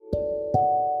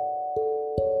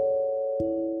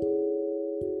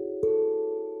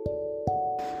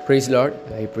Praise Lord.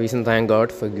 I praise and thank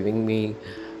God for giving me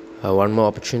one more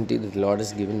opportunity that the Lord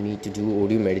has given me to do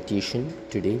audio meditation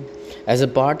today. As a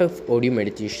part of audio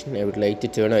meditation, I would like to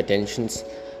turn our attention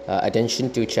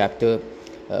to chapter,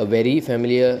 a very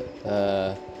familiar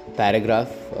paragraph,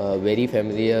 a very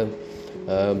familiar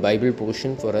Bible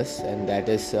portion for us, and that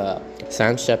is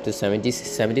Psalms chapter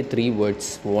 73,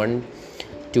 words 1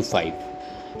 to 5.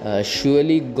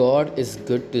 Surely God is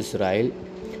good to Israel,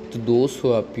 to those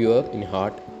who are pure in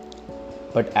heart.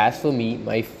 But as for me,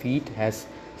 my feet has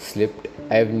slipped.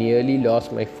 I have nearly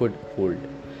lost my foothold.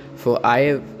 For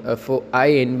I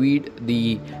envied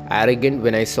the arrogant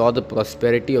when I saw the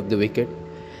prosperity of the wicked.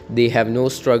 They have no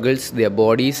struggles. Their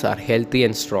bodies are healthy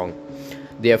and strong.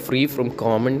 They are free from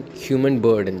common human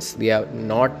burdens. They are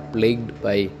not plagued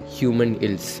by human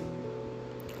ills.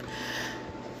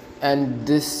 And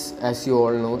this, as you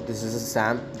all know, this is a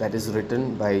psalm that is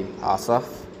written by Asaph.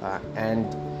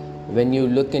 And when you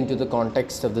look into the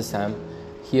context of the psalm,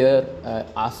 here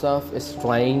Asaph is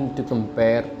trying to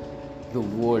compare the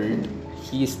world.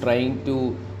 He is trying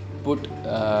to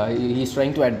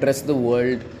address the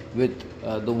world with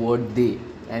the word they.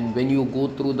 And when you go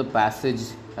through the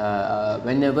passage,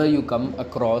 whenever you come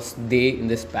across they in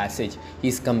this passage,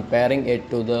 he's comparing it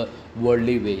to the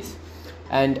worldly ways.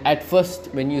 And at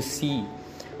first, when you see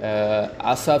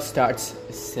Asaph starts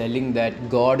selling that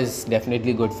God is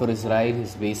definitely good for Israel,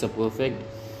 his ways are perfect,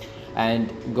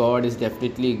 and God is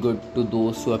definitely good to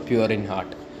those who are pure in heart.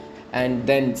 And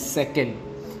then second,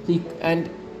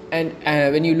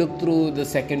 when you look through the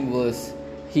second verse,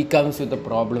 he comes with a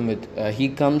problem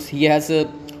he has a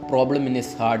problem in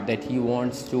his heart that he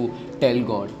wants to tell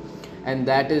God. And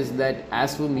that is that,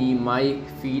 as for me, my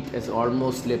feet has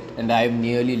almost slipped and I have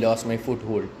nearly lost my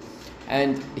foothold.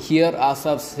 And here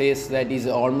Asaph says that he's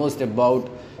almost about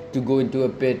to go into a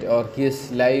pit, or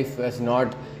his life is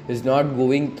not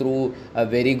going through a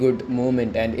very good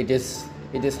moment, and it is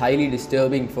highly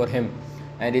disturbing for him,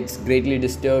 and it's greatly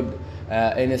disturbed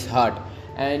in his heart.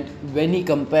 And when he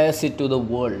compares it to the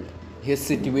world, his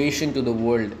situation to the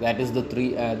world, that is the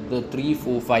 3,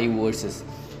 4, 5 verses,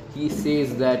 he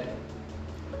says that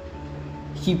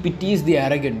he pities the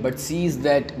arrogant, but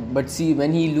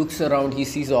when he looks around, he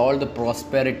sees all the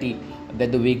prosperity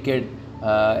that the wicked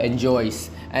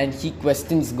enjoys, and he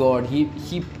questions God.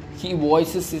 He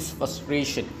voices his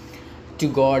frustration to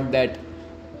God that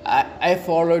I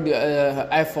followed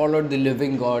the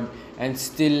living God, and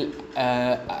still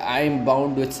I am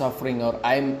bound with suffering, or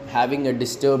I am having a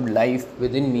disturbed life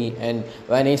within me. And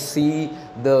when I see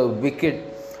the wicked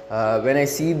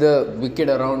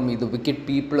around me, the wicked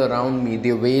people around me,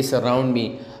 their ways around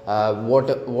me,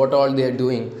 what all they are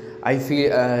doing, I feel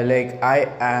like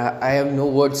I have no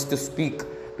words to speak,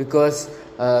 because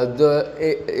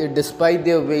despite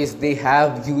their ways, they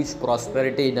have huge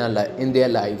prosperity in their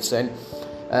lives. And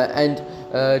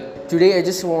today I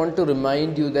just want to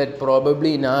remind you that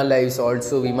probably in our lives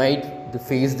also we might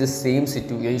face the same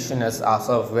situation as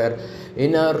Asaph, where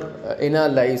in our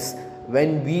lives,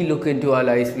 when we look into our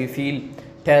lives, we feel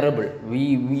terrible.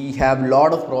 We have a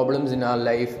lot of problems in our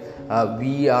life.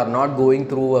 We are not going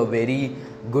through a very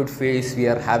good phase. We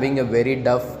are having a very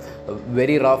rough, a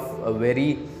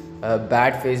very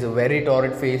bad phase, a very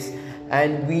torrid phase,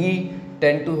 and we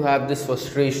tend to have this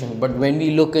frustration. But when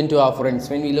we look into our friends,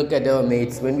 when we look at our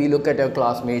mates, when we look at our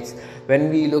classmates, when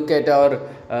we look at our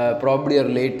probably our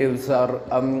relatives, or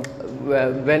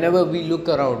whenever we look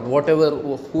around,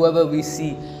 whoever we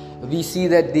see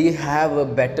that they have a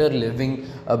better living,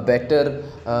 a better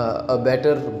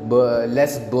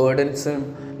less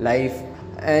burdensome life.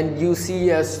 And you see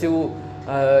as to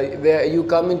where you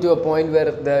come into a point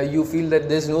where you feel that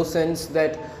there's no sense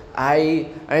that I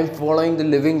am following the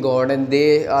living God and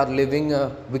they are living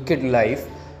a wicked life,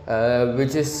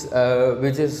 which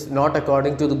is not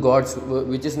according to the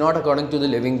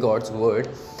living God's word,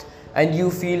 and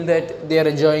you feel that they are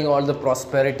enjoying all the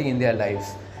prosperity in their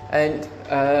lives. And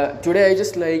today I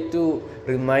just like to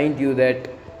remind you that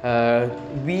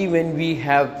when we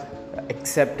have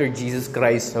accepted Jesus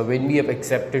Christ, or when we have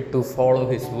accepted to follow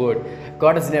his word,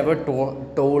 God has never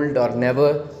told or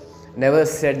never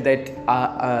said that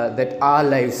our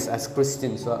lives as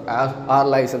Christians, or our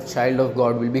lives as child of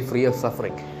God, will be free of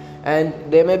suffering. And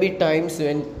there may be times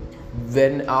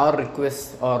when our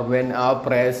requests or when our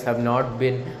prayers have not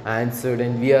been answered,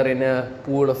 and we are in a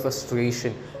pool of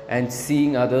frustration and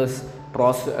seeing others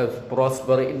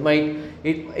prosper. It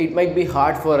might be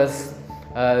hard for us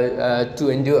to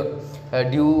endure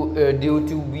due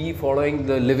to we following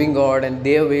the living God and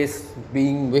their ways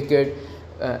being wicked.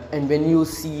 And when you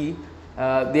see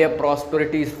their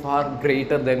prosperity is far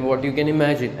greater than what you can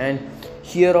imagine. And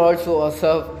here also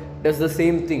Asaf does the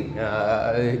same thing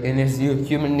in his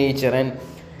human nature, and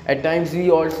at times we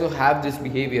also have this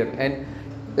behavior. And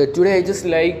today I just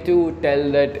like to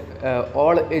tell that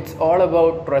it's all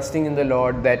about trusting in the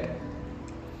Lord. That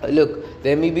look,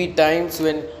 there may be times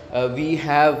when we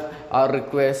have our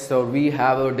requests, or we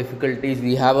have our difficulties,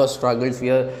 we have our struggles, we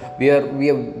are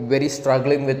very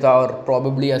struggling with our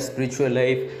probably our spiritual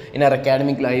life, in our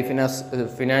academic life, in our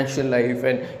financial life,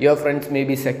 and your friends may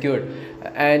be secured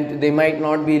and they might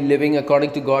not be living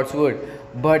according to God's word.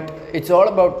 But it's all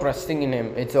about trusting in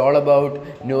Him. It's all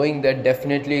about knowing that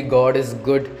definitely God is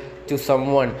good to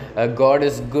someone. God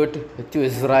is good to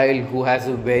Israel, who has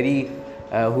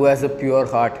a pure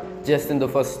heart. Just in the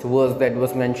first verse that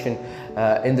was mentioned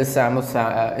in the Psalm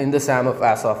of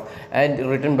Asaph, and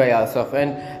written by Asaph.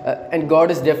 And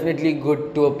God is definitely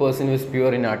good to a person who is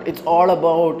pure in heart. It's all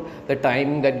about the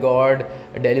timing that God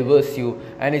delivers you,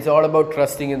 and it's all about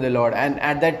trusting in the Lord. And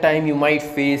at that time you might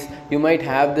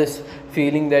have this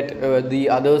feeling that the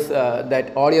others,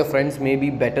 that all your friends may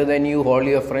be better than you, all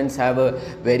your friends have a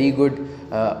very good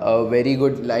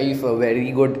life, a very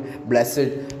good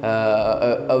blessed,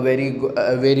 a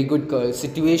very good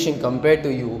situation compared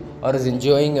to you, or is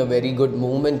enjoying a very good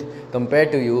moment compared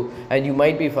to you, and you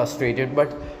might be frustrated.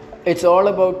 But it's all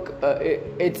about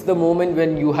it's the moment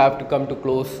when you have to come to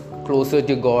closer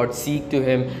to God, seek to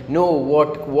Him, know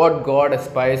what God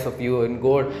aspires of you, and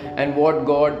what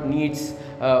God needs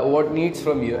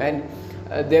from you. And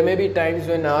there may be times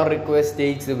when our request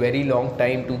takes a very long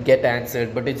time to get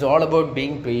answered, but it's all about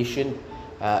being patient.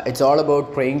 It's all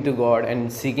about praying to God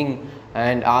and seeking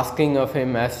and asking of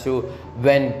Him as to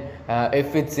when,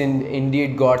 if it's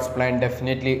indeed God's plan,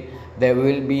 definitely there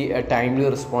will be a timely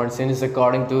response, and it's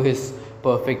according to His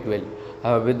perfect will.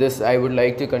 With this, I would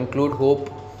like to conclude. Hope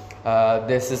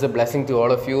this is a blessing to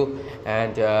all of you,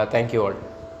 and thank you all.